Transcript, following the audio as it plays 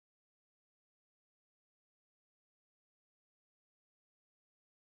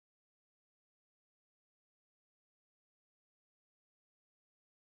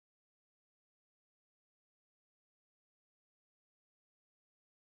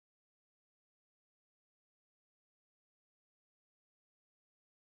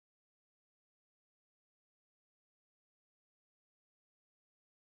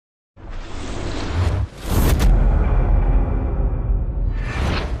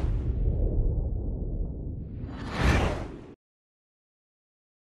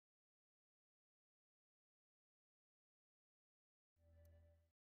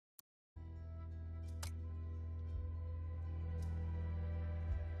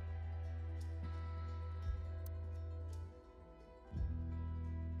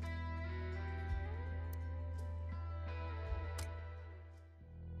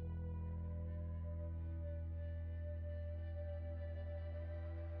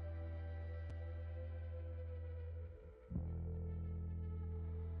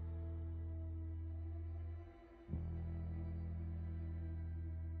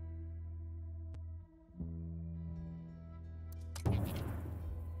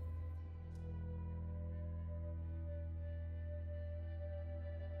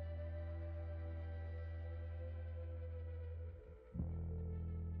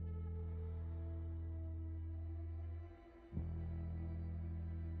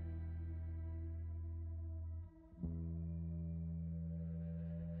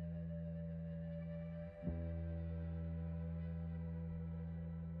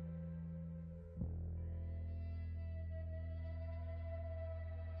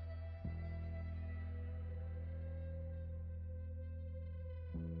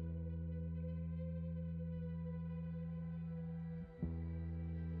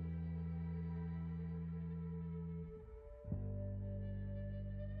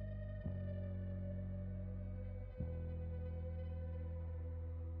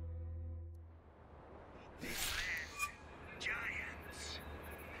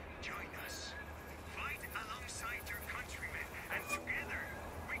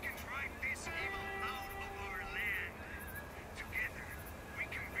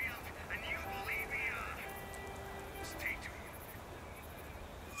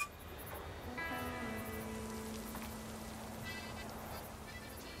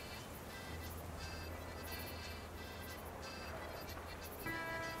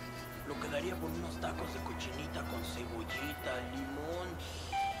vaya por unos tacos de cochinita con cebollita, limón.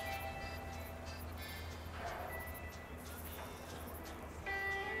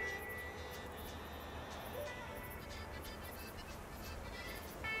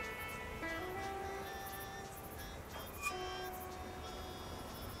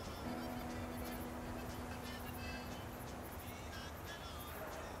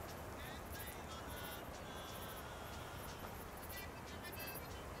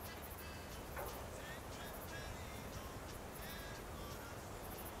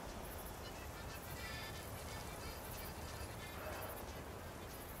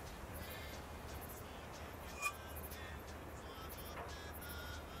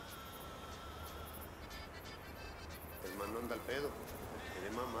 No anda al pedo,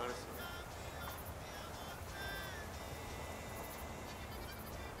 quiere mamarse.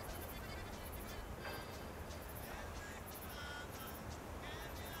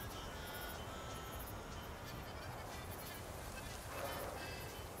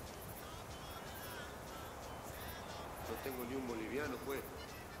 No tengo ni un boliviano, pues.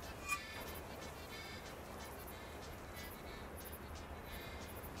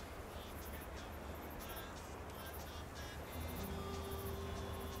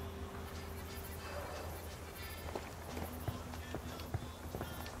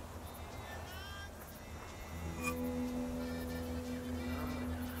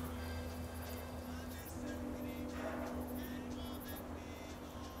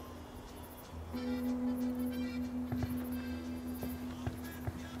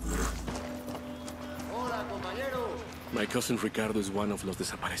 My cousin Ricardo is one of los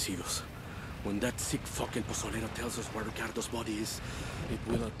desaparecidos. When that sick fucking pozolero tells us where Ricardo's body is, it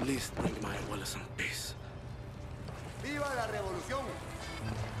will at least bring my abuela some peace. ¡Viva la revolución!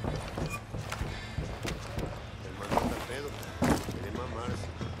 El man anda al pedo, quiere mamarse.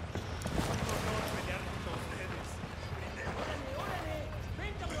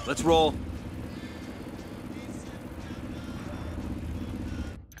 Let's roll.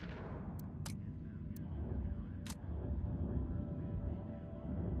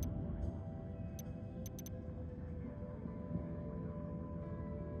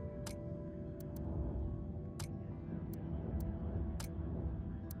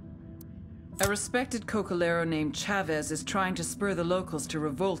 A respected cocalero named Chavez is trying to spur the locals to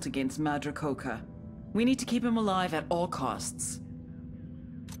revolt against Madre Coca. We need to keep him alive at all costs.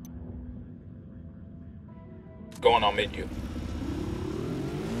 Going on menu.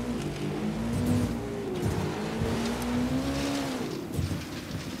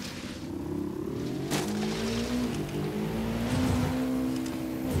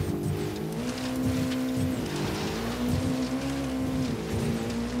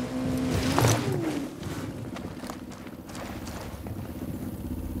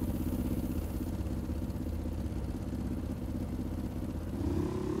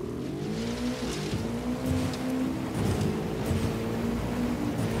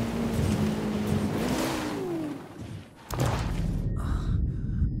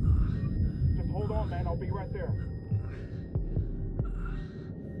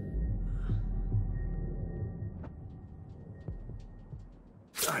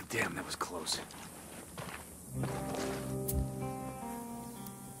 God damn, that was close.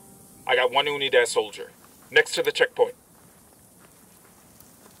 I got one Unidad soldier, next to the checkpoint.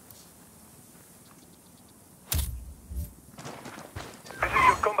 This is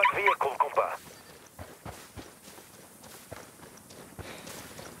your combat vehicle, compa.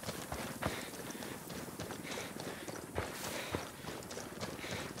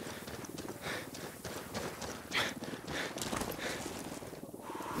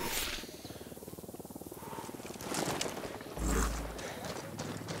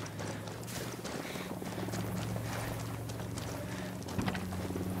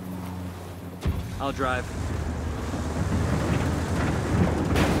 I'll drive.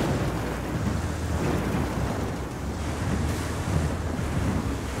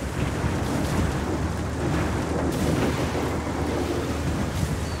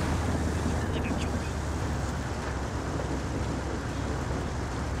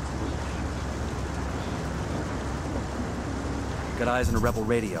 Got eyes on a rebel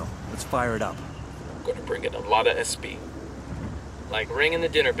radio. Let's fire it up. I'm gonna bring in a lot of SP. Like ringing the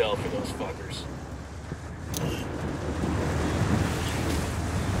dinner bell for those fuckers.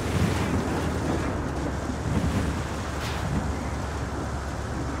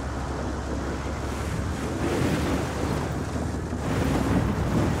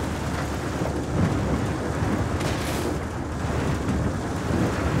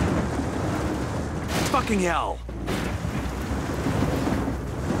 Fucking hell!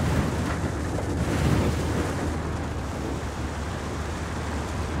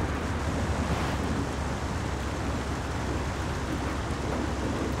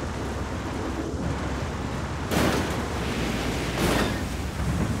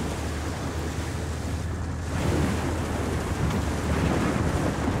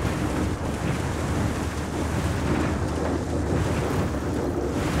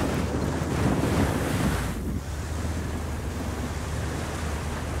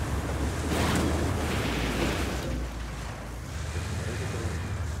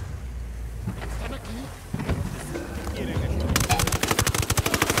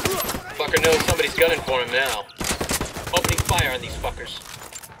 Fucker knows somebody's gunning for him now. Opening fire on these fuckers.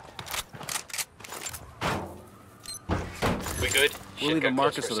 We good? We'll Shit leave a got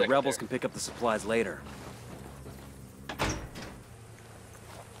marker close for so the second rebels there. can pick up the supplies later.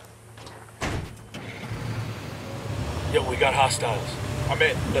 Yo, we got hostiles. I'm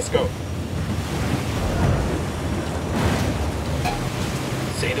in. Let's go.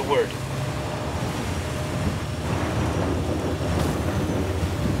 Say the word.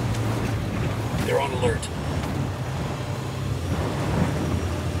 They're on alert.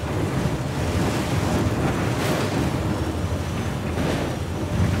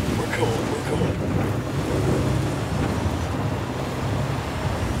 We're cool. We're cool.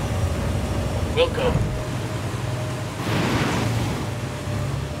 We'll go.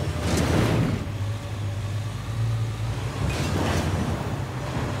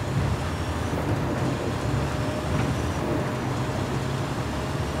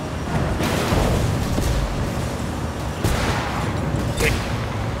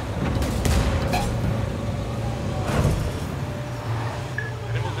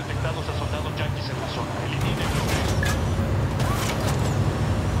 Tenemos detectados a soldados yanquis en la zona. Elimínenlos.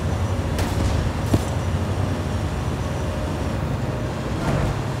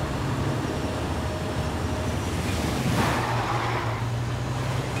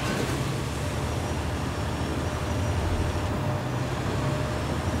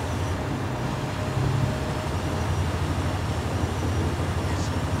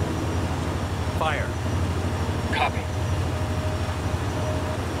 Fire. Copy.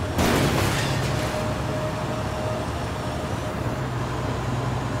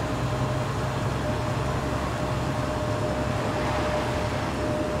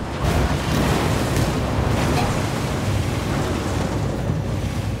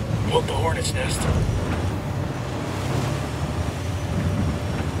 Poke the hornet's nest.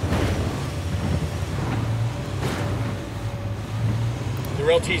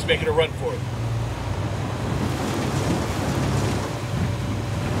 Their LT's making a run for it.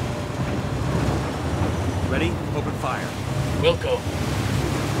 Ready? Open fire. We'll go.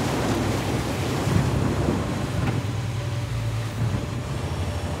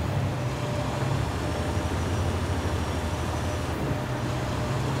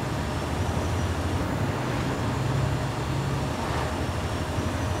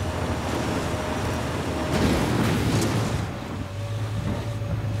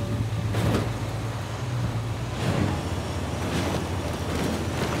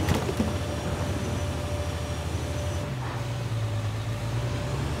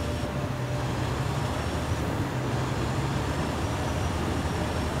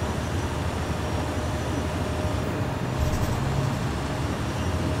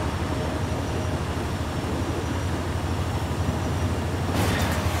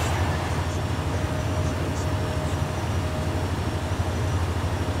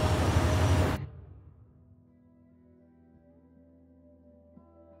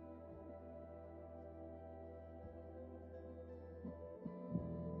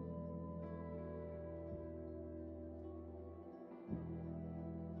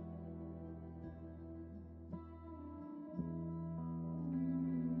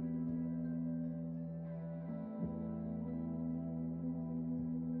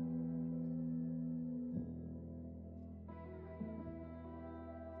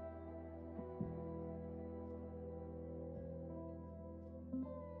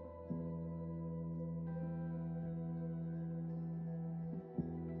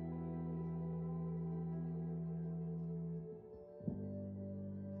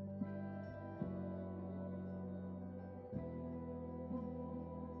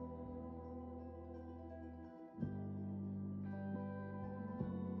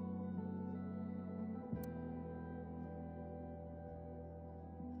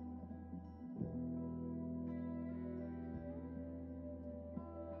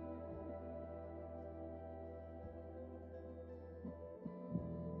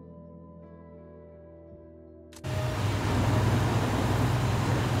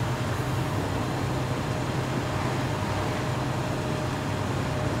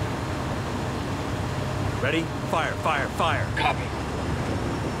 Ready? Fire, fire, fire. Copy.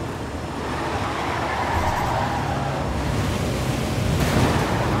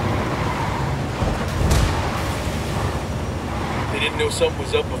 They didn't know something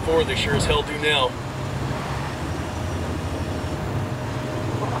was up before, they sure as hell do now.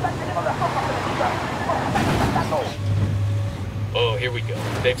 Oh, here we go.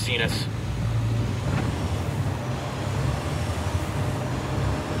 They've seen us.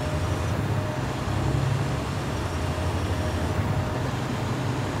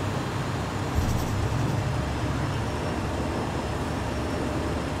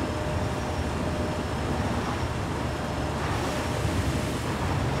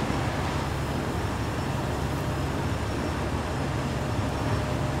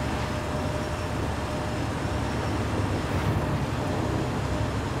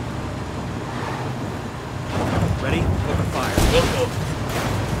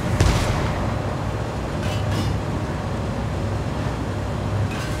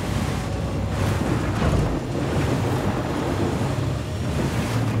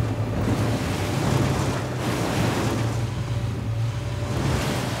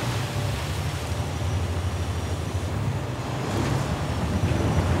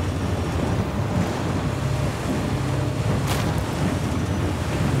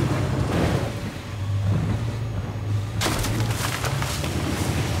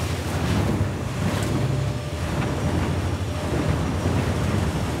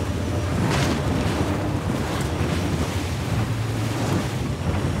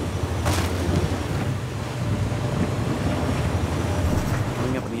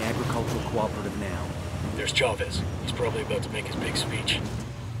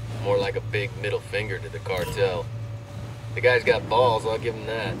 More like a big middle finger to the cartel. The guy's got balls, I'll give him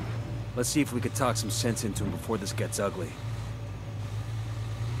that. Let's see if we could talk some sense into him before this gets ugly.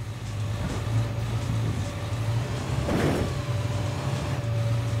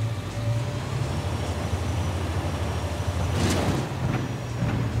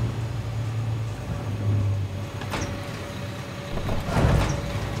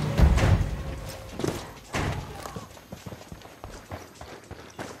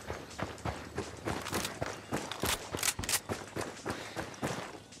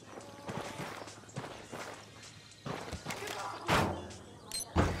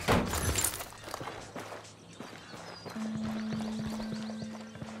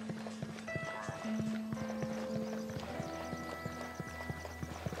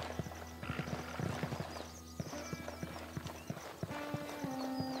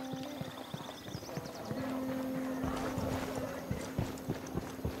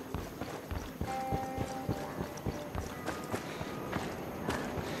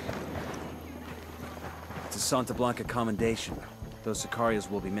 Santa Blanca commendation. Those Sicarios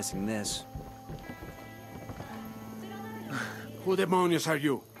will be missing this. Who demonios are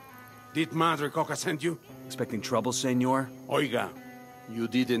you? Did Madre Coca send you? Expecting trouble, senor? Oiga, you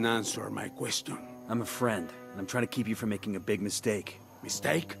didn't answer my question. I'm a friend, and I'm trying to keep you from making a big mistake.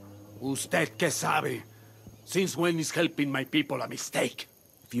 Mistake? Usted que sabe? Since when is helping my people a mistake?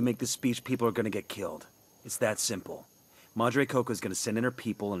 If you make this speech, people are gonna get killed. It's that simple. Madre Coca is gonna send in her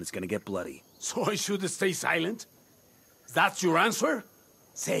people, and it's gonna get bloody. So I should stay silent? That's your answer?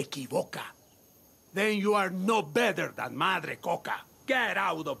 Se equivoca. Then you are no better than Madre Coca. Get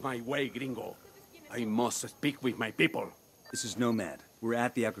out of my way, gringo. I must speak with my people. This is Nomad. We're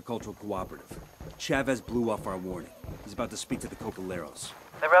at the agricultural cooperative. Chavez blew off our warning. He's about to speak to the Cocaleros.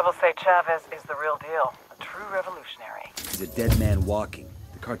 The rebels say Chavez is the real deal. A true revolutionary. He's a dead man walking.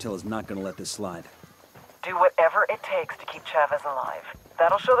 The cartel is not gonna let this slide. Do whatever it takes to keep Chavez alive.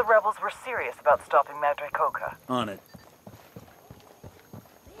 That'll show the rebels we're serious about stopping Madre Coca. On it.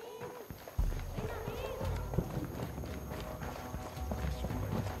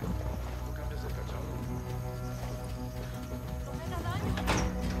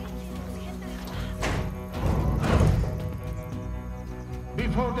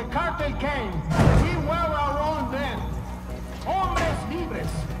 Before the cartel came, we were our own men. Hombres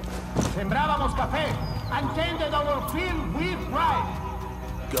libres. Sembrábamos café and tended our field with pride.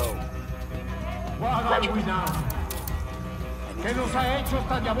 Go. What are we now? ¿Qué nos ha hecho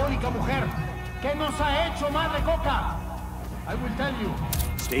esta diabólica mujer? ¿Qué nos ha hecho Madre Coca? I will tell you.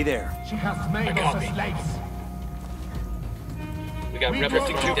 Stay there. She has made us slaves. We got We Rep broke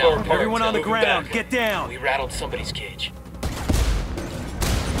 52 our down. order. Everyone on the Moving ground, back. get down! We rattled somebody's cage.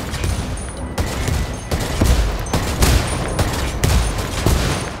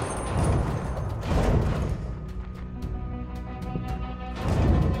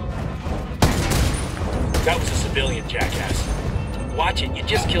 That was a civilian, jackass. Watch it, you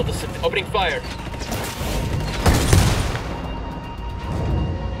just killed the civilian. Opening fire.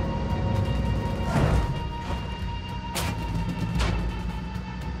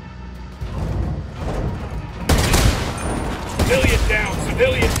 Civilian down,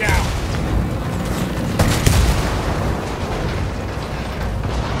 civilian down.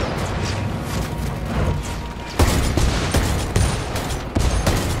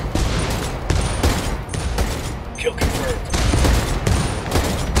 Kill confirmed.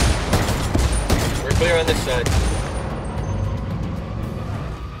 We're clear on this side.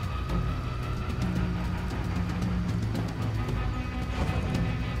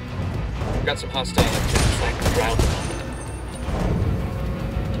 Got some hostile activity flanking around them.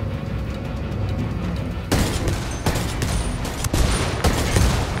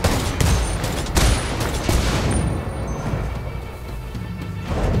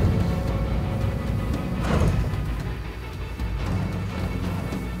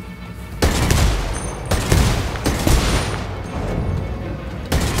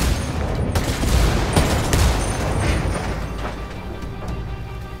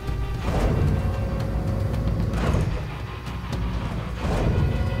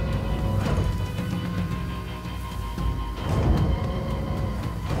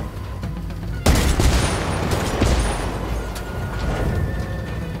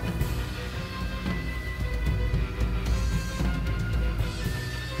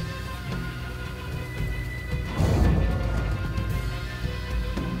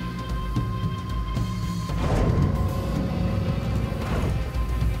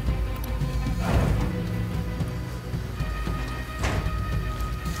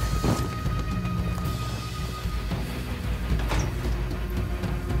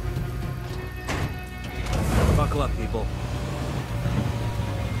 Buckle up, people.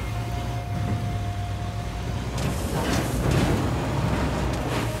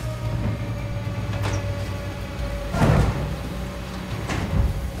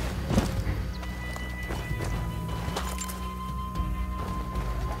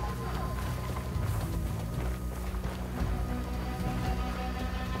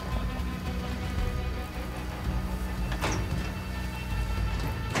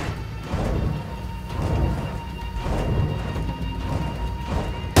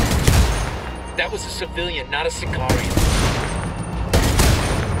 That was a civilian, not a Sicarian.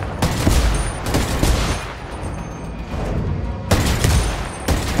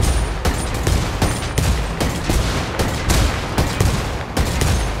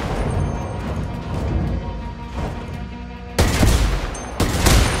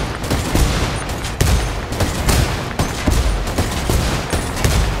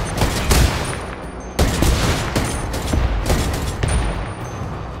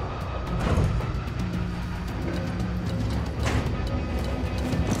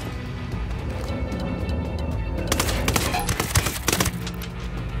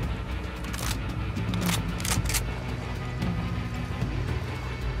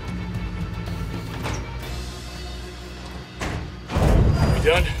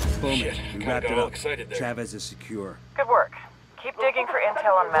 Done? Shit, We kinda wrapped got it all up. excited there. Chavez is secure. Good work. Keep digging for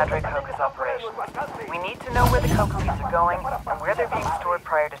intel on Madre Coca's operation. We need to know where the coca beans are going and where they're being stored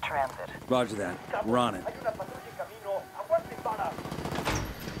prior to transit. Roger that. We're on it.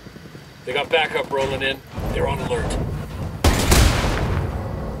 They got backup rolling in. They're on alert. This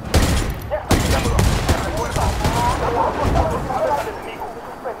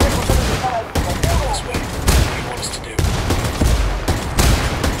way. What do you want us to do?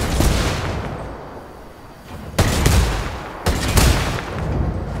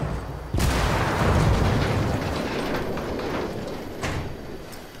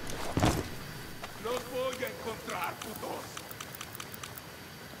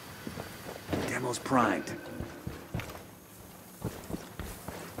 Demo's primed.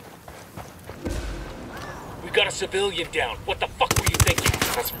 We got a civilian down. What the fuck were you thinking?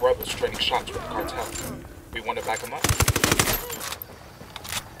 Got some rebels trading shots with the cartel. We want to back them up.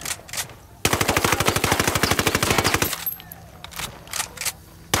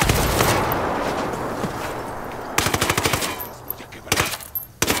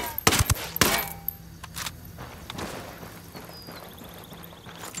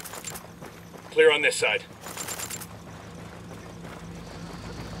 Clear on this side.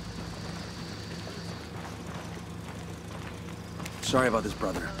 Sorry about this,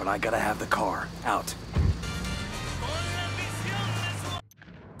 brother, but I gotta have the car. Out.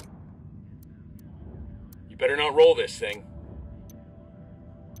 You better not roll this thing.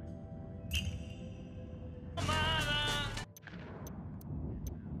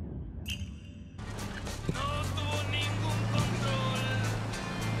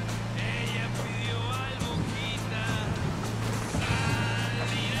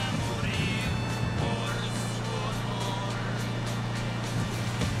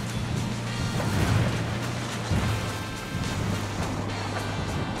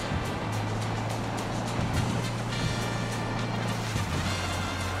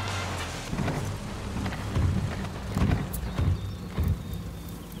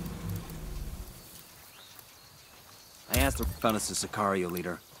 Found us a Sicario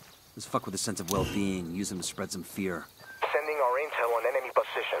leader. Let's fuck with a sense of well-being, use him to spread some fear. Sending our intel on enemy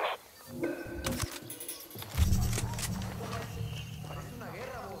positions.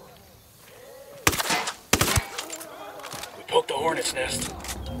 We poked the hornet's nest.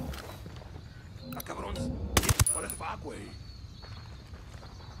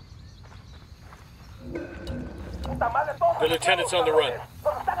 The lieutenant's on the run.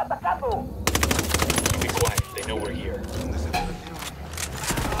 Be quiet. They know we're here.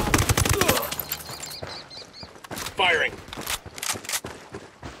 Firing.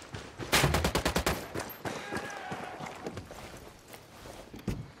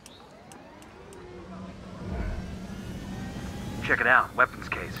 Check it out. Weapons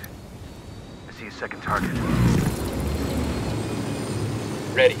case. I see a second target.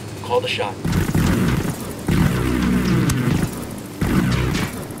 Ready. Call the shot.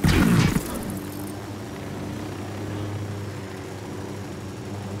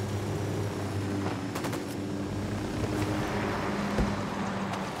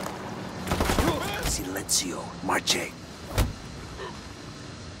 Silencio. Marche.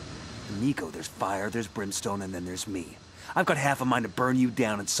 Amigo, there's fire, there's brimstone, and then there's me. I've got half a mind to burn you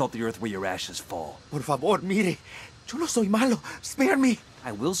down and salt the earth where your ashes fall. Por favor, mire. Yo no soy malo. Spare me.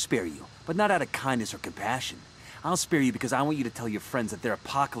 I will spare you, but not out of kindness or compassion. I'll spare you because I want you to tell your friends that their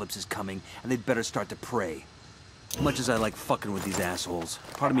apocalypse is coming and they'd better start to pray. Much as I like fucking with these assholes,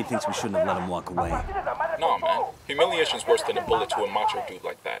 part of me thinks we shouldn't have let them walk away. Nah, man. Humiliation's worse than a bullet to a macho dude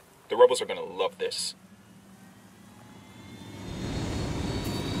like that. The rebels are gonna love this.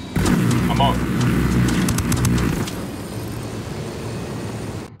 I'm on.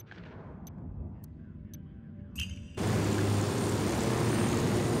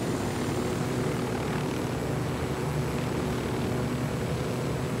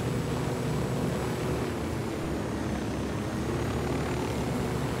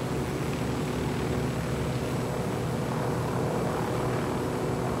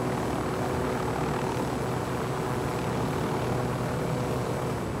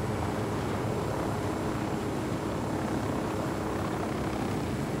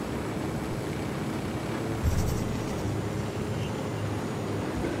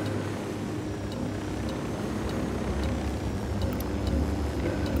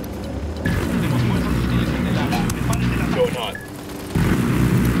 Going on.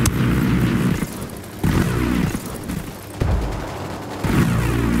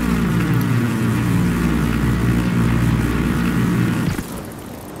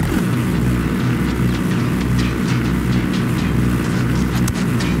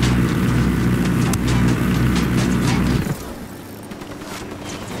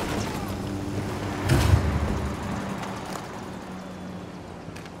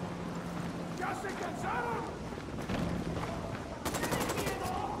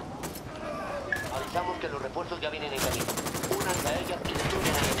 Avisamos que los refuerzos ya vienen en camino. Únanse a ellas y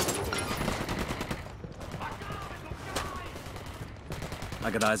destruyan al enemigo. I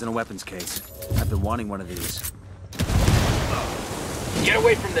got eyes on a weapons case. I've been wanting one of these. Get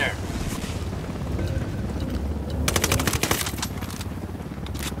away from there!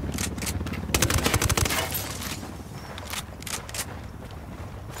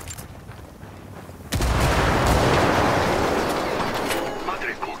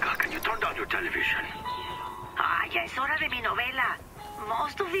 Madre Coca, can you turn down your television? Ah, ya es hora de mi novela.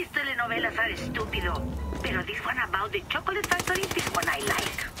 Most of these telenovelas are estúpido. Pero this one about the chocolate factory, this one I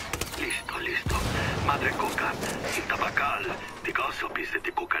like. Listo, listo. Madre Coca, in Tabacal, the gossip is that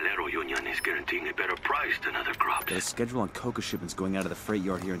the Cocalero Union is guaranteeing a better price than other crops. Got a schedule on coca shipments going out of the freight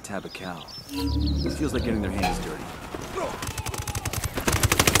yard here in Tabacal. It feels like getting their hands dirty.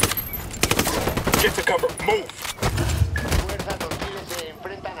 Get to cover, move! Fuerzas hostiles se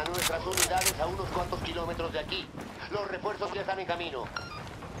enfrentan a nuestras unidades a unos cuantos kilómetros de aquí. Los refuerzos ya están en camino.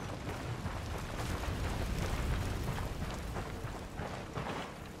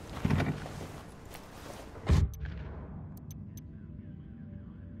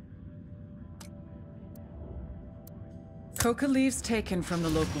 Coca leaves taken from the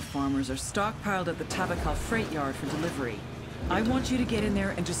local farmers are stockpiled at the Tabacal freight yard for delivery. I want you to get in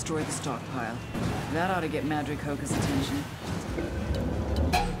there and destroy the stockpile. That ought to get Madre Coca's attention.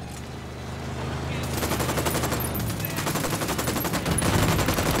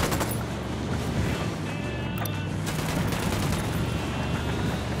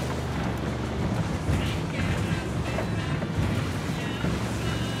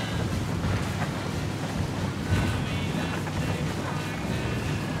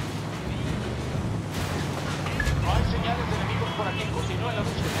 No hay señales de enemigos por aquí. Continúen la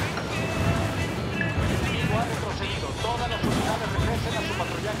búsqueda. El enemigo ha retrocedido. Todas las unidades regresen a su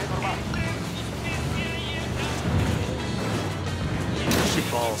patrullaje normal.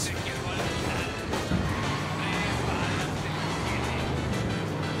 Shit balls.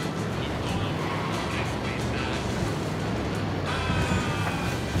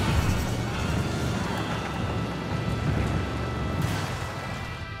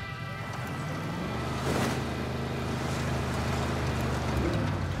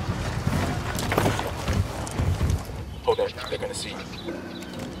 Hold up, they're gonna see.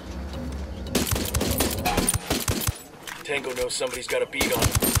 Tango knows somebody's got a beat on him.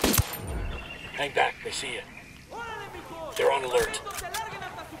 Hang back, they see you. They're on alert.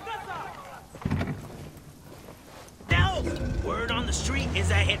 Now, word on the street is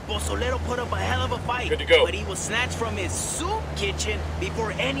that El Pozolero put up a hell of a fight. Good to go. But he was snatched from his soup kitchen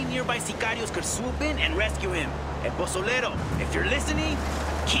before any nearby sicarios could swoop in and rescue him. El Pozolero, if you're listening,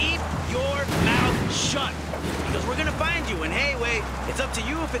 keep your mouth shut. Because we're gonna find you, and hey, wait, it's up to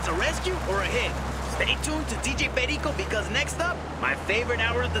you if it's a rescue or a hit. Stay tuned to DJ Perico because next up, my favorite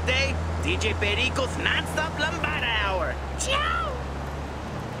hour of the day, DJ Perico's non-stop Lambada hour. Ciao!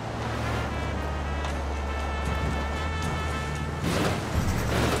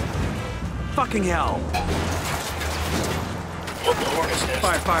 Fucking hell! Hold the hornet's nest.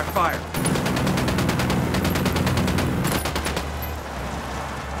 Fire, fire, fire!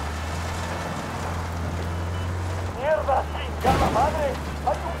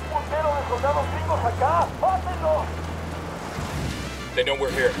 They know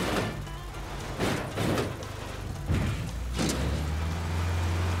we're here.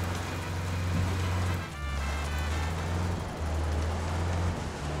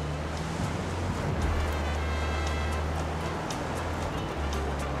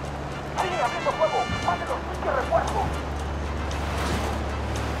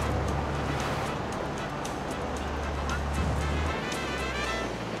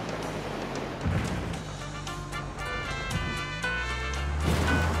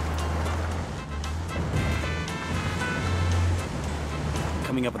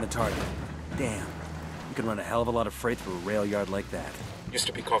 Coming up on the target. Damn. You can run a hell of a lot of freight through a rail yard like that. Used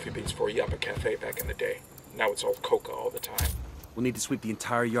to be coffee beans for a Yappa Cafe back in the day. Now it's all coca all the time. We'll need to sweep the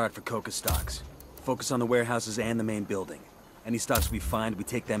entire yard for coca stocks. Focus on the warehouses and the main building. Any stocks we find, we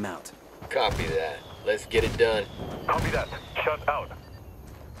take them out. Copy that. Let's get it done. Copy that. Shut out.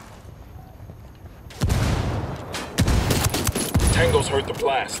 Tango's heard the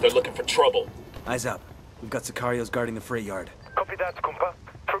blast. They're looking for trouble. Eyes up. We've got Sicarios guarding the freight yard. Copy that, compa.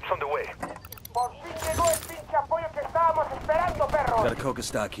 Troops on the way. Got a coca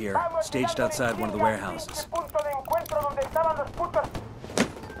stock here, staged outside one of the warehouses.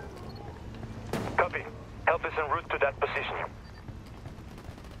 Copy. Help us en route to that position.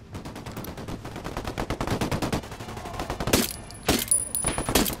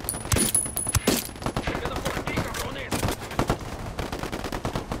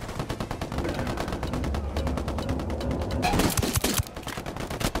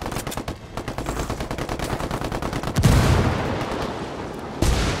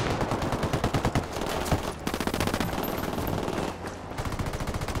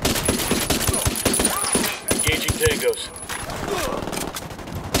 Tangos.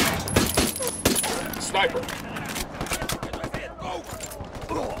 Sniper.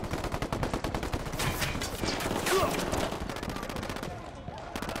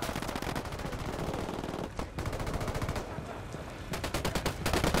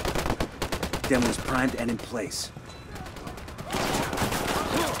 Demo's primed and in place.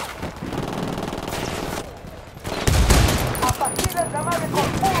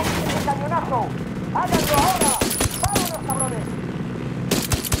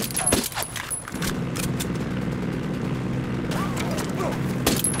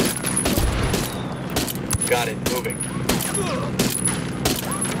 Got it, moving.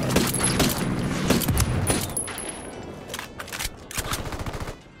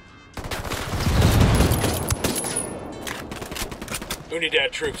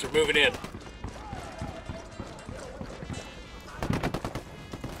 Unidad troops are moving in.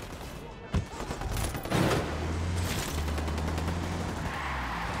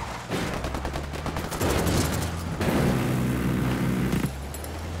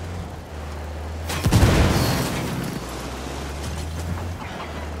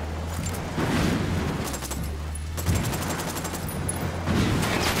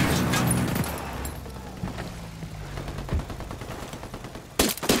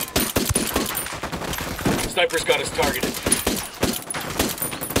 Sniper's got us targeted.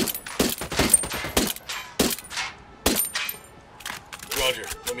 Roger,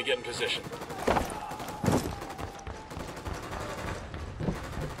 let me get in position.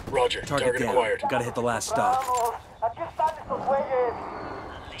 Roger, target acquired. Gotta hit the last stop.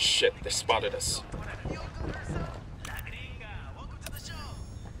 Shit, they spotted us.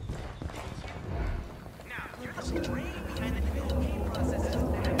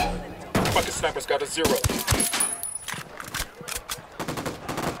 Fucking sniper's got a 0.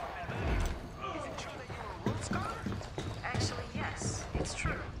 Actually, yes, it's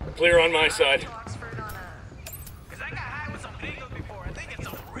true. Clear on my side.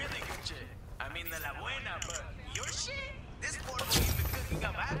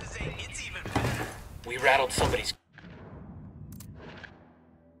 We rattled somebody's.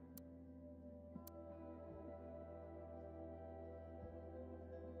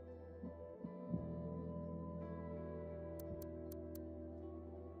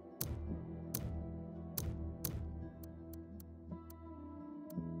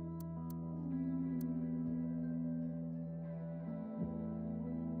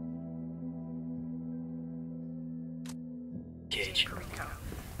 Gage.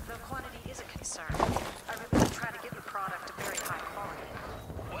 The quantity is a concern. I really try to get the product of very high quality.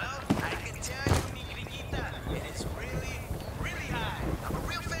 Well, I can tell you, mi gringuita, and it's really, really high. I'm a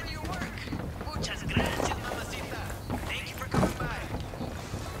real fan of your work. Muchas gracias, mamacita. Thank you for coming by.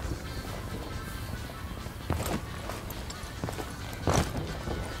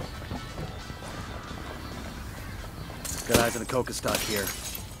 Got eyes on the coca stock here.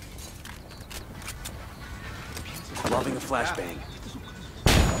 Loving a flashbang.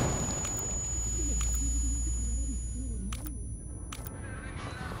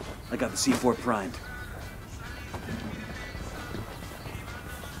 I got the C4 primed.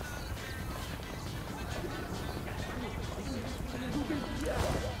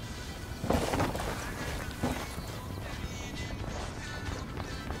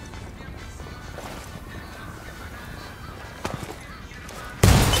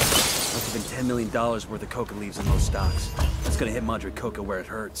 Must have been $10 million worth of coca leaves in those stocks. It's gonna hit Madre Coca where it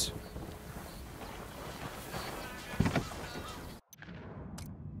hurts.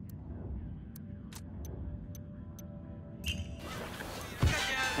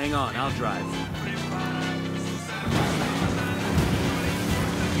 Hang on, I'll drive.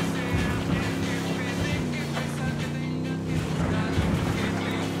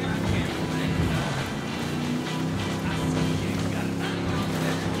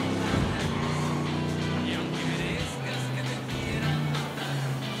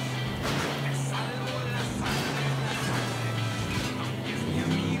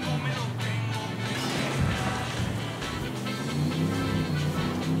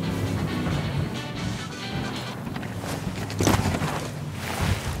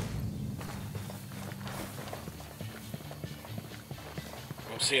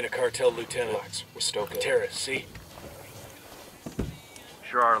 Seeing a cartel lieutenant. We're stoked. Terrace, see?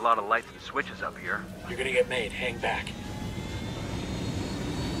 Sure are a lot of lights and switches up here. You're gonna get made. Hang back.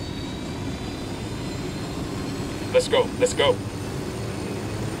 Let's go. Let's go.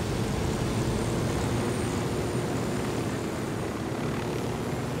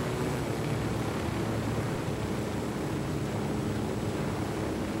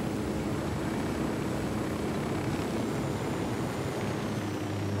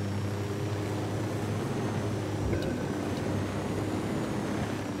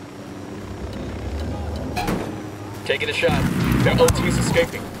 Taking a shot. Their OT is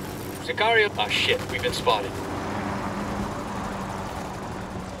escaping. Sicario. Ah, shit. We've been spotted.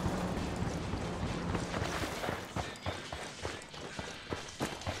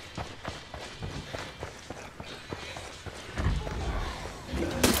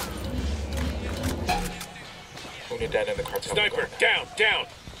 We need that in the cartel. Sniper, down, down.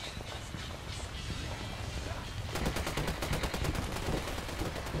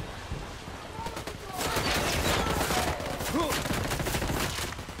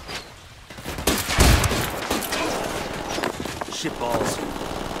 Shit balls.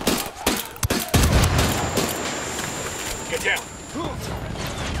 Get down.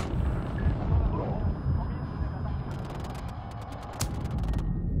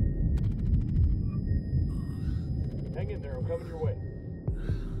 Hang in there. I'm coming your way.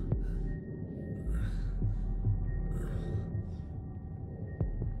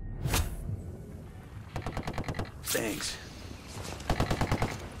 Thanks.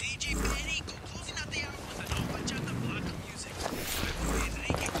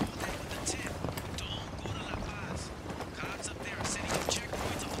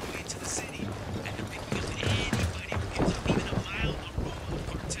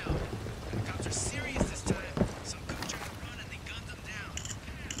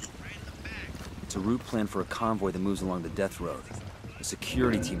 It's a route planned for a convoy that moves along the death road. A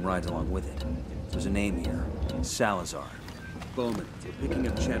security team rides along with it. There's a name here. Salazar. Bowman, we're picking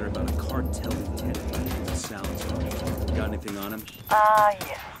up chatter about a cartel lieutenant named Salazar. Got anything on him?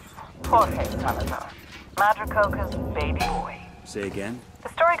 Yes. Jorge Salazar. Madre Coca's baby boy. Say again? The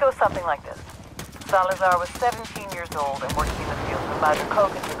story goes something like this. Salazar was 17 years old and working in the fields when Madre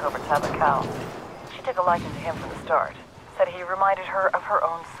Coca took over Tabacal. She took a liking to him from the start. Said he reminded her of her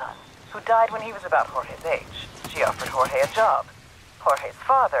own son, who died when he was about Jorge's age. She offered Jorge a job. Jorge's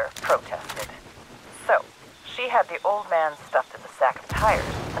father protested. So, she had the old man stuffed in the sack of tires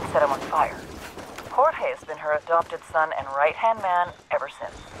and set him on fire. Jorge has been her adopted son and right-hand man ever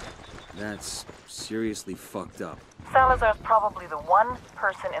since. That's seriously fucked up. Salazar's probably the one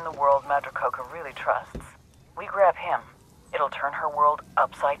person in the world Madre Coca really trusts. We grab him, it'll turn her world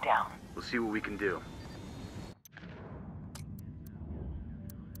upside down. We'll see what we can do.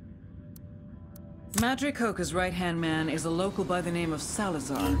 Madre Coca's right-hand man is a local by the name of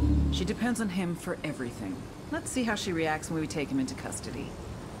Salazar. She depends on him for everything. Let's see how she reacts when we take him into custody.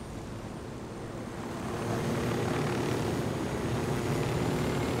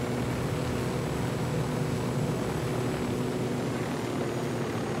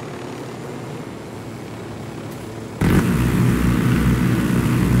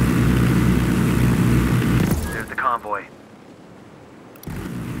 There's the convoy.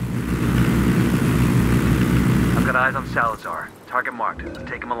 I've got eyes on Salazar. Target marked.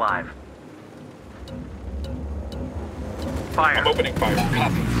 Take him alive. Fire. I'm opening fire.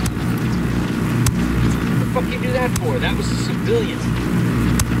 Copy. What the fuck you do that for? That was a civilian.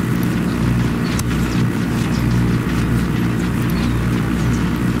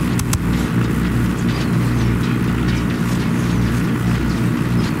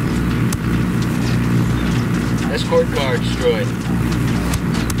 Court car destroyed.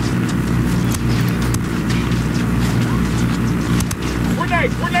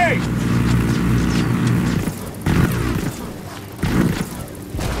 Grenade! Grenade!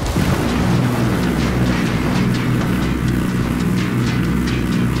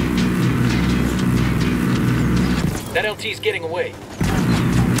 That LT's getting away.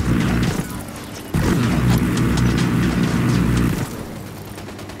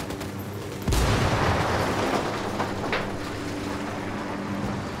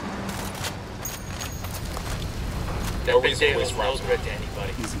 That big day was no threat to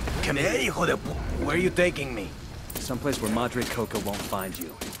anybody. Come here, hijo de pu... Where are you taking me? Someplace where Madre Coca won't find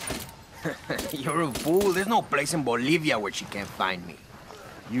you. You're a fool. There's no place in Bolivia where she can't find me.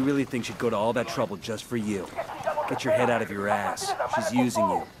 You really think she'd go to all that trouble just for you? Get your head out of your ass. She's using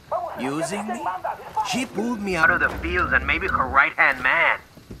you. Using me? She pulled me out of the fields and made me her right-hand man.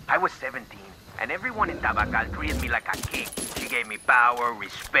 I was 17, and everyone in Tabacal treated me like a king. She gave me power,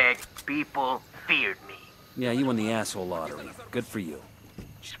 respect, people feared me. Yeah, you won the asshole lottery. Good for you.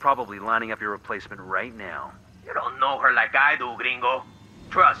 She's probably lining up your replacement right now. You don't know her like I do, gringo.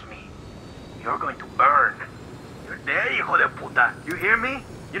 Trust me. You're going to burn. You're dead, hijo de puta. You hear me?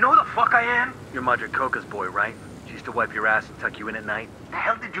 You know who the fuck I am? You're Madre Coca's boy, right? She used to wipe your ass and tuck you in at night? The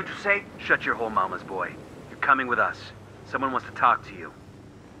hell did you just say? Shut your hole, mama's boy. You're coming with us. Someone wants to talk to you.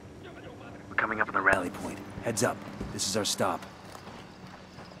 We're coming up on the rally point. Heads up. This is our stop.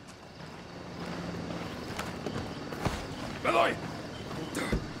 Me doy.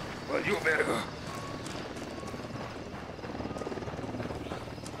 Valió verga.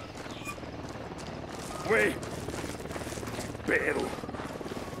 Güey. Pero...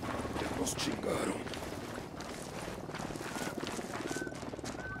 ya nos chingaron.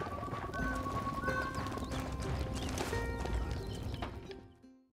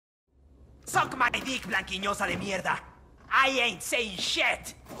 Suck my dick, blanquiñosa de mierda. I ain't saying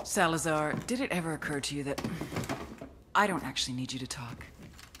shit. Salazar, did it ever occur to you that I don't actually need you to talk?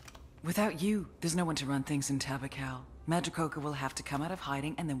 Without you, there's no one to run things in Tabacal. Madre Coca will have to come out of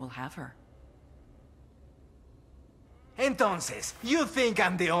hiding, and then we'll have her. Entonces, you think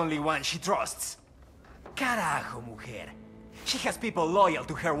I'm the only one she trusts? Carajo, mujer. She has people loyal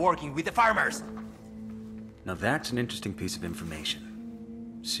to her working with the farmers. Now that's an interesting piece of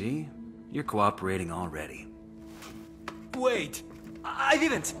information. See? You're cooperating already. Wait, I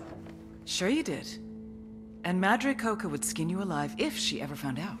didn't. Sure you did. And Madre Coca would skin you alive if she ever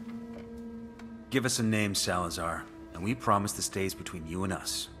found out. Give us a name, Salazar, and we promise this stays between you and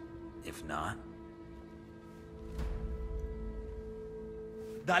us. If not...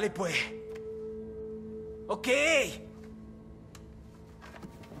 Dale pues. Okay.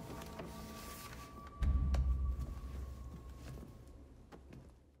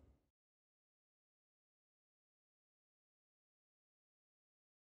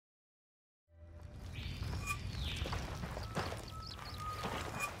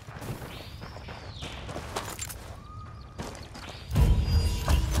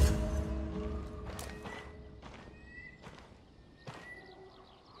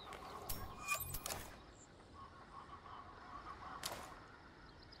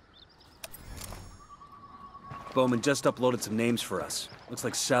 Bowman just uploaded some names for us. Looks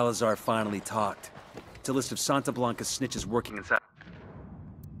like Salazar finally talked. It's a list of Santa Blanca snitches working inside.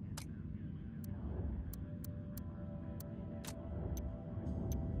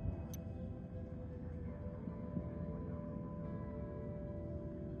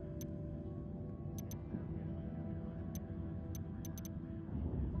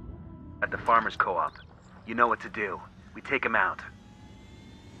 At the farmers' co-op. You know what to do. We take him out.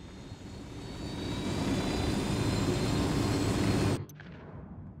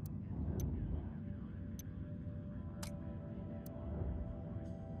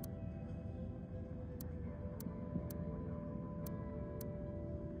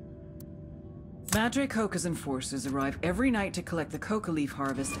 Madre Coca's enforcers arrive every night to collect the coca leaf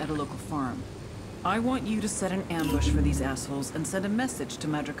harvest at a local farm. I want you to set an ambush for these assholes and send a message to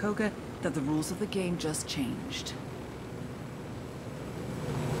Madre Coca that the rules of the game just changed.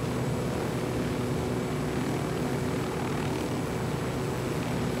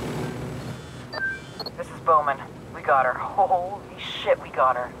 This is Bowman. We got her. Holy shit, we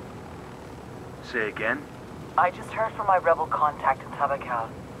got her. Say again? I just heard from my rebel contact in Tabacal.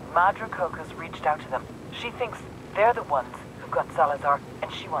 Madre Coca's reached out to them. She thinks they're the ones who've got Salazar, and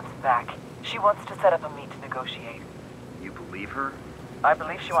she wants him back. She wants to set up a meet to negotiate. You believe her? I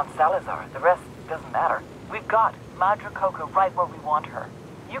believe she wants Salazar. The rest doesn't matter. We've got Madre Coca right where we want her.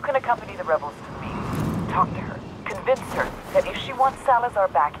 You can accompany the rebels to the meeting. Talk to her. Convince her that if she wants Salazar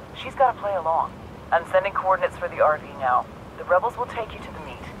back, she's got to play along. I'm sending coordinates for the RV now. The rebels will take you to the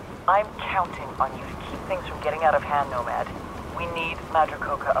meet. I'm counting on you to keep things from getting out of hand, Nomad. We need Madre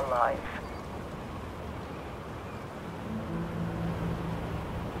Coca alive.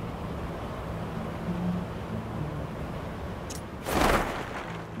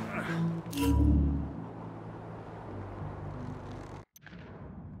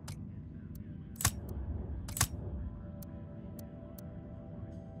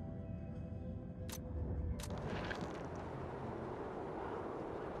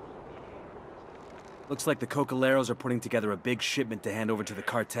 Looks like the Cocaleros are putting together a big shipment to hand over to the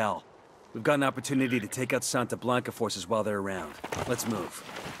cartel. We've got an opportunity to take out Santa Blanca forces while they're around. Let's move.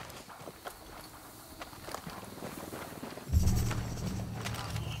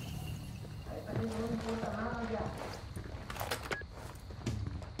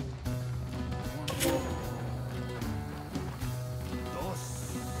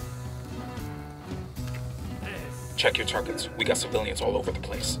 Check your targets. We got civilians all over the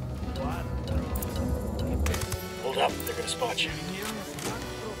place. Hold up, they're gonna spot you.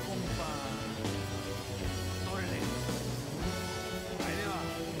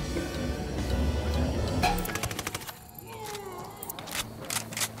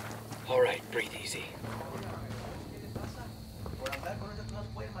 Alright, breathe easy.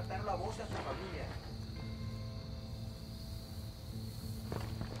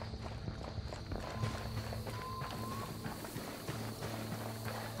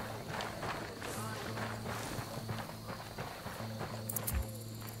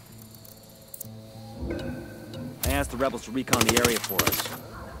 I asked the rebels to recon the area for us.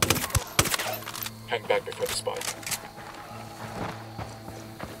 Hang back before the spot.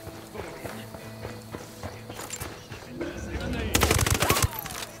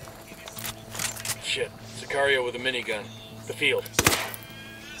 Shit, Sicario with a minigun. The field.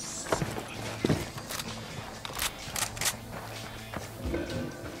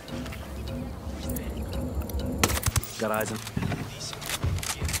 Got eyes on...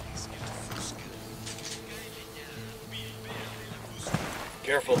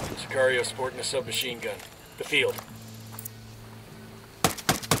 Careful, Sicario sporting a submachine gun. The field.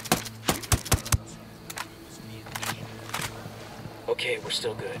 Okay, we're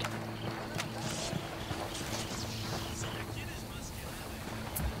still good.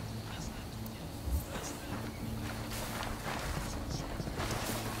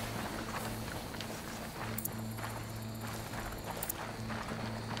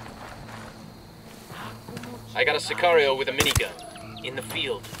 I got a Sicario with a minigun. In the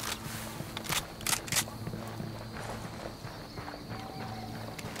field.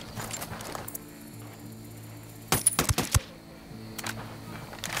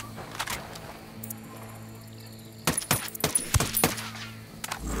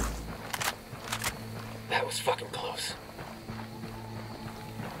 That was fucking close.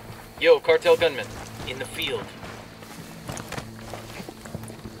 Yo, cartel gunman. In the field.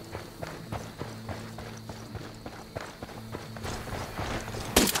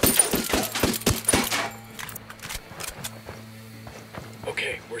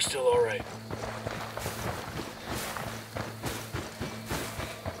 Okay, we're still all right.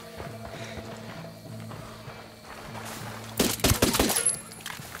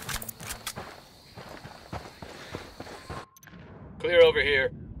 Clear over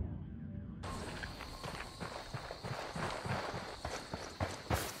here.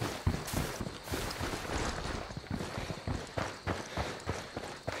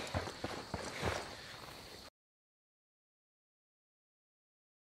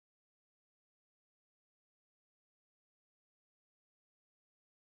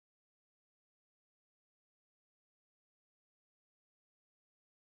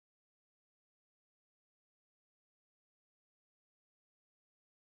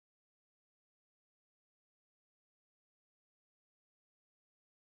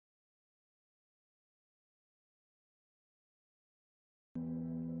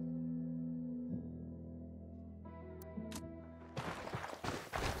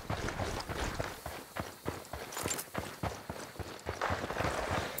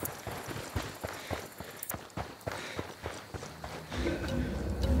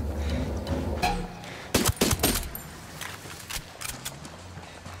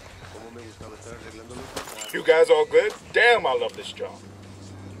 You guys all good? Damn, I love this job.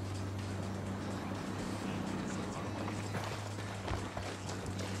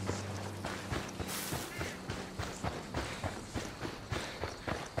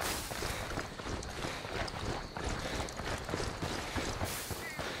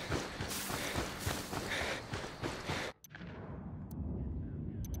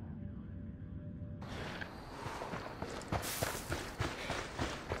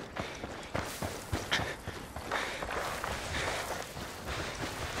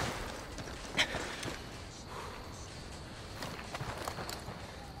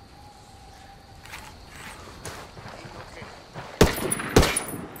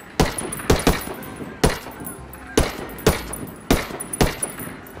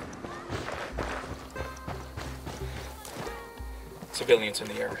 Civilians in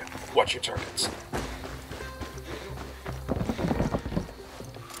the area. Watch your targets.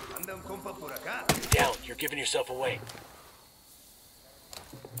 Down, you're giving yourself away.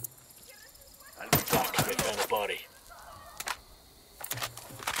 Fuck, they found a body.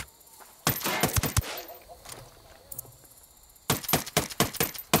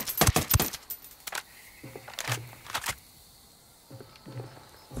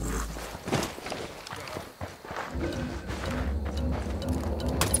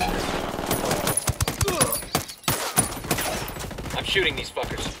 I'm shooting these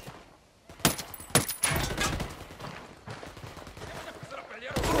fuckers.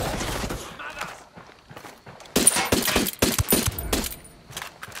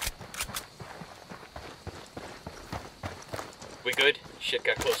 We good? Shit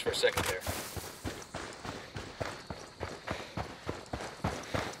got close for a second there.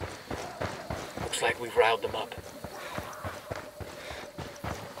 Looks like we've riled them up.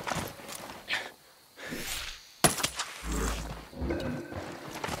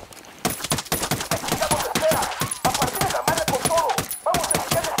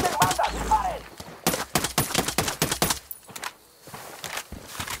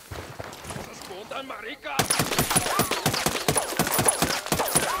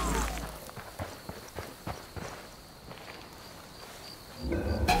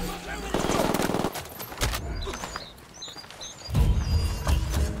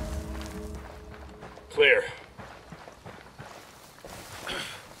 Clear.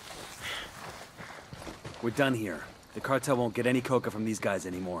 We're done here. The cartel won't get any coca from these guys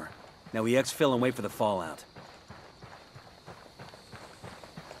anymore. Now we exfil and wait for the fallout.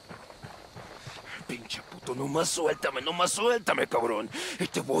 Pinche puto, nomás suéltame, cabrón. Y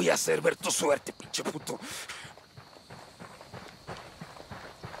te voy a hacer ver tu suerte, pinche puto.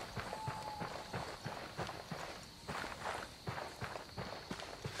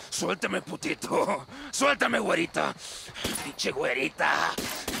 Suéltame, putito. Suéltame, güerita. Pinche güerita.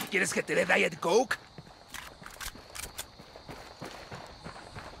 ¿Quieres que te dé Diet Coke?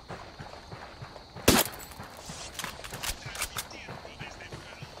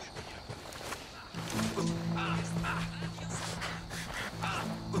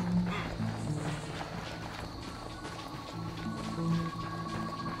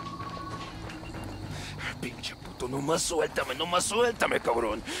 Pinche puto, nomás suéltame,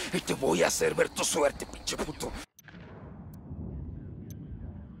 cabrón. Y te voy a hacer ver tu suerte, pinche puto.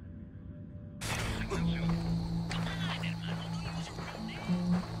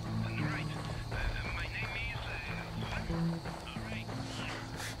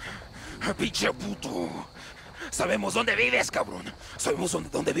 Pinche puto. Sabemos dónde vives, cabrón. Sabemos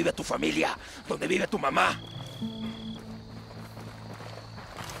dónde vive tu familia, dónde vive tu mamá.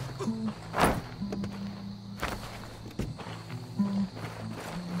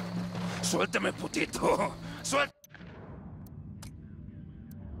 Suéltame, putito. Suéltame.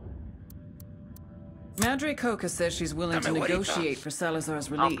 Madre Coca says she's willing to negotiate for Salazar's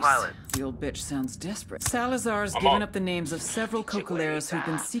release. The old bitch sounds desperate. Salazar's given up the names of several cocaleros who've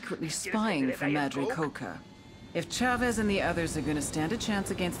been secretly spying for Madre Coca. If Chavez and the others are gonna stand a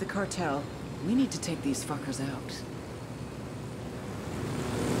chance against the cartel, we need to take these fuckers out.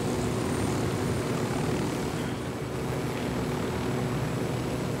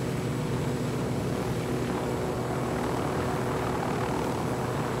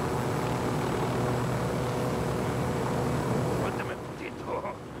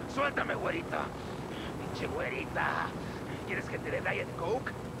 Suéltame, güerita. Pinche güerita. ¿Quieres que te dé Diet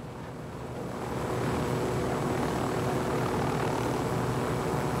Coke?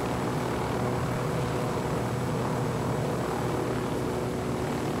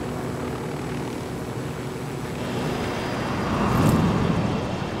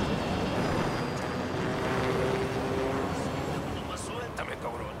 Suéltame,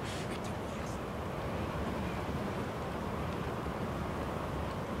 cabrón.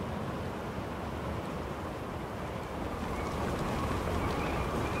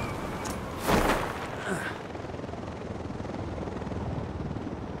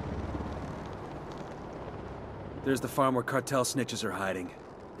 There's the farm where cartel snitches are hiding.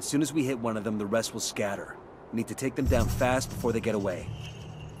 As soon as we hit one of them, the rest will scatter. We need to take them down fast before they get away.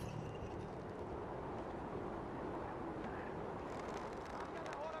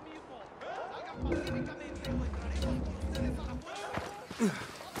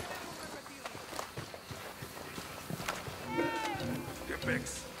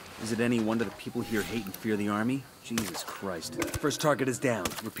 Is it any wonder that people here hate and fear the army? Jesus Christ. First target is down.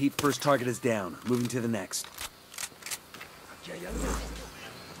 Repeat, first target is down. Moving to the next.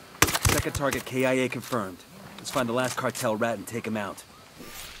 Second target KIA confirmed. Let's find the last cartel rat and take him out.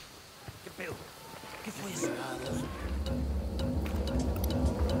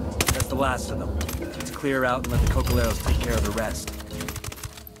 That's the last of them. Let's clear out and let the Cocaleros take care of the rest.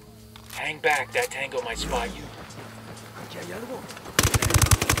 Hang back, that tango might spot you.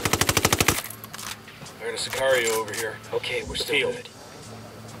 I got a Sicario over here. Okay, we're still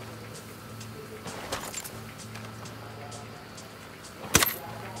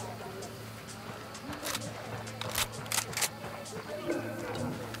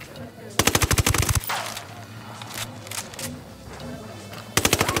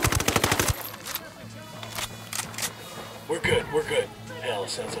good. We're good. Hell,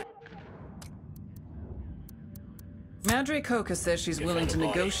 sounds like... Madre Coca says she's willing to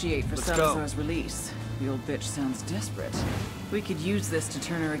negotiate for Salazar's release. The old bitch sounds desperate. We could use this to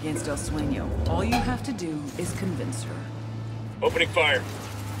turn her against El Sueño. All you have to do is convince her. Opening fire.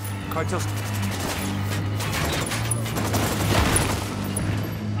 Cartel's...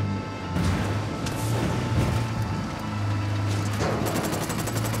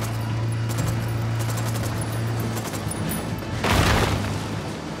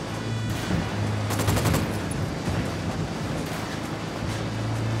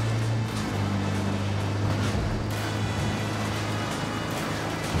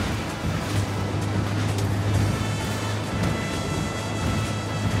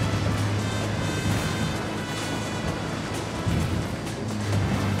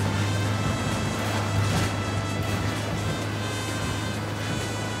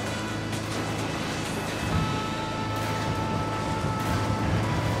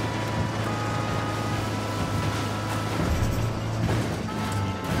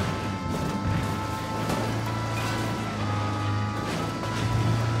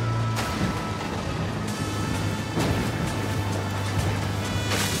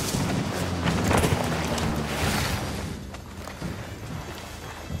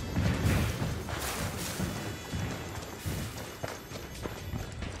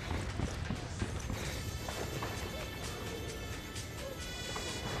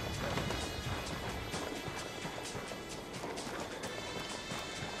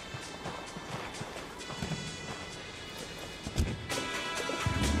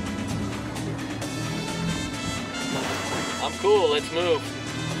 I'm cool, let's move.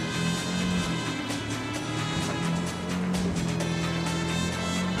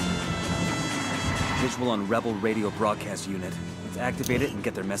 Visual on Rebel radio broadcast unit. Let's activate it and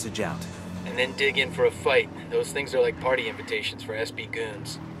get their message out. And then dig in for a fight. Those things are like party invitations for SB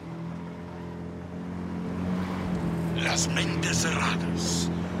goons. Las mentes cerradas.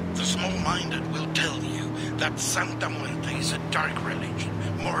 The small-minded will tell you that Santa Muerte is a dark religion,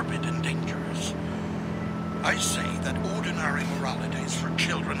 morbid and dangerous. I say that ordinary morality is for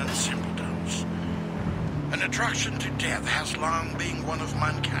children and simpletons. An attraction to death has long been one of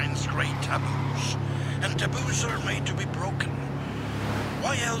mankind's great taboos, and taboos are made to be broken.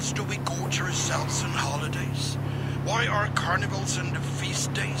 Why else do we gorge ourselves on holidays? Why are carnivals and the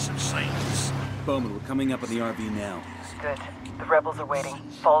feast days of saints? Bowman, we're coming up on the RV now. Good. The rebels are waiting.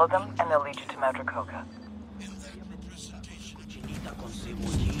 Follow them, and they'll lead you to Madre Coca.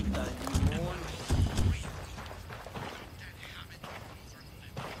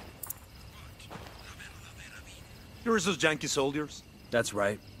 You're those Yankee soldiers? That's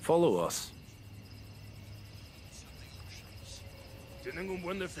right. Follow us. Tienen un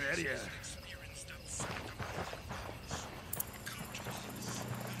buen de feria.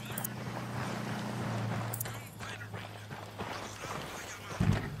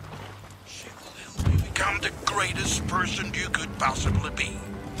 Become the greatest person you could possibly be.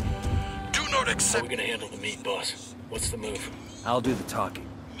 Do not accept... How are we gonna handle the meat, boss? What's the move? I'll do the talking.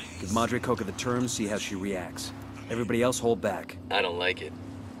 Give Madre Coca the terms, see how she reacts. Everybody else hold back. I don't like it.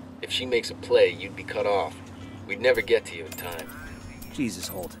 If she makes a play, you'd be cut off. We'd never get to you in time. Jesus,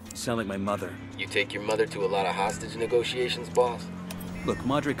 Holt. You sound like my mother. You take your mother to a lot of hostage negotiations, boss? Look,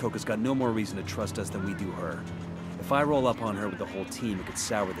 Madre Coca's got no more reason to trust us than we do her. If I roll up on her with the whole team, it could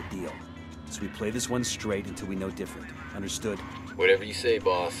sour the deal. So we play this one straight until we know different. Understood? Whatever you say,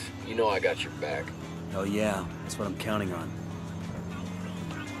 boss. You know I got your back. Hell yeah. That's what I'm counting on.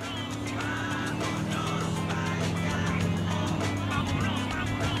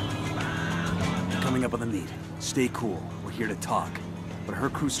 Coming up on the meat. Stay cool. We're here to talk. When her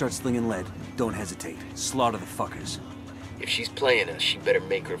crew starts slinging lead, don't hesitate. Slaughter the fuckers. If she's playing us, she better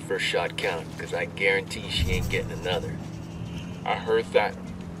make her first shot count, because I guarantee she ain't getting another. I heard that.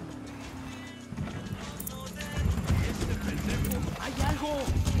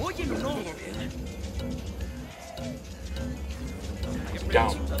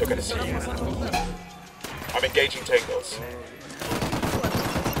 Down. They're gonna see you. I'm engaging tangos.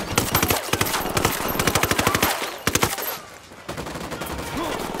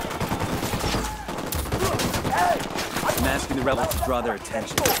 I'm asking the rebels to draw their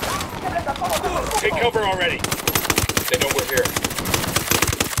attention. Take cover already. They know we're here.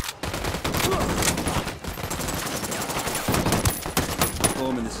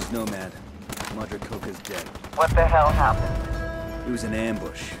 Bowman, this is Nomad. Madre Coca's dead. What the hell happened? It was an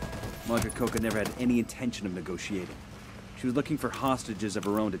ambush. Madre Coca never had any intention of negotiating. She was looking for hostages of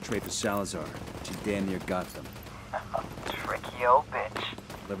her own to trade for Salazar. She damn near got them. Tricky old bitch.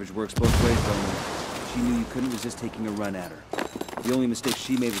 Leverage works both ways, Bowman. She knew you couldn't resist taking a run at her. The only mistake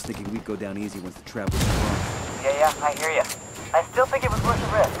she made was thinking we'd go down easy once the trap was sprung. Yeah, I hear ya. I still think it was worth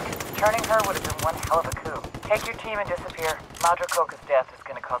the risk. Turning her would have been one hell of a coup. Take your team and disappear. Madre Coca's death is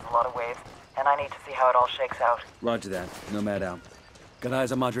gonna cause a lot of waves, and I need to see how it all shakes out. Roger that. Nomad out. Got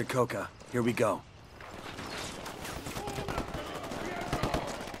eyes on Madre Coca. Here we go.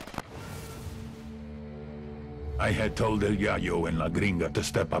 I had told El Yayo and La Gringa to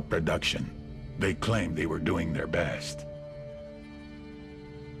step up production. They claimed they were doing their best.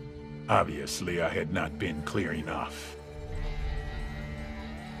 Obviously, I had not been clear enough.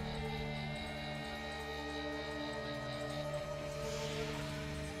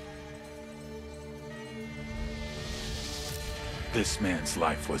 This man's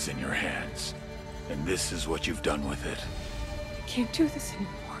life was in your hands, and this is what you've done with it. I can't do this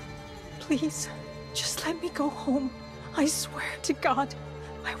anymore. Please, just let me go home. I swear to God,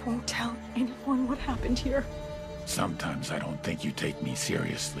 I won't tell anyone what happened here. Sometimes I don't think you take me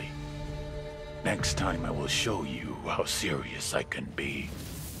seriously. Next time I will show you how serious I can be.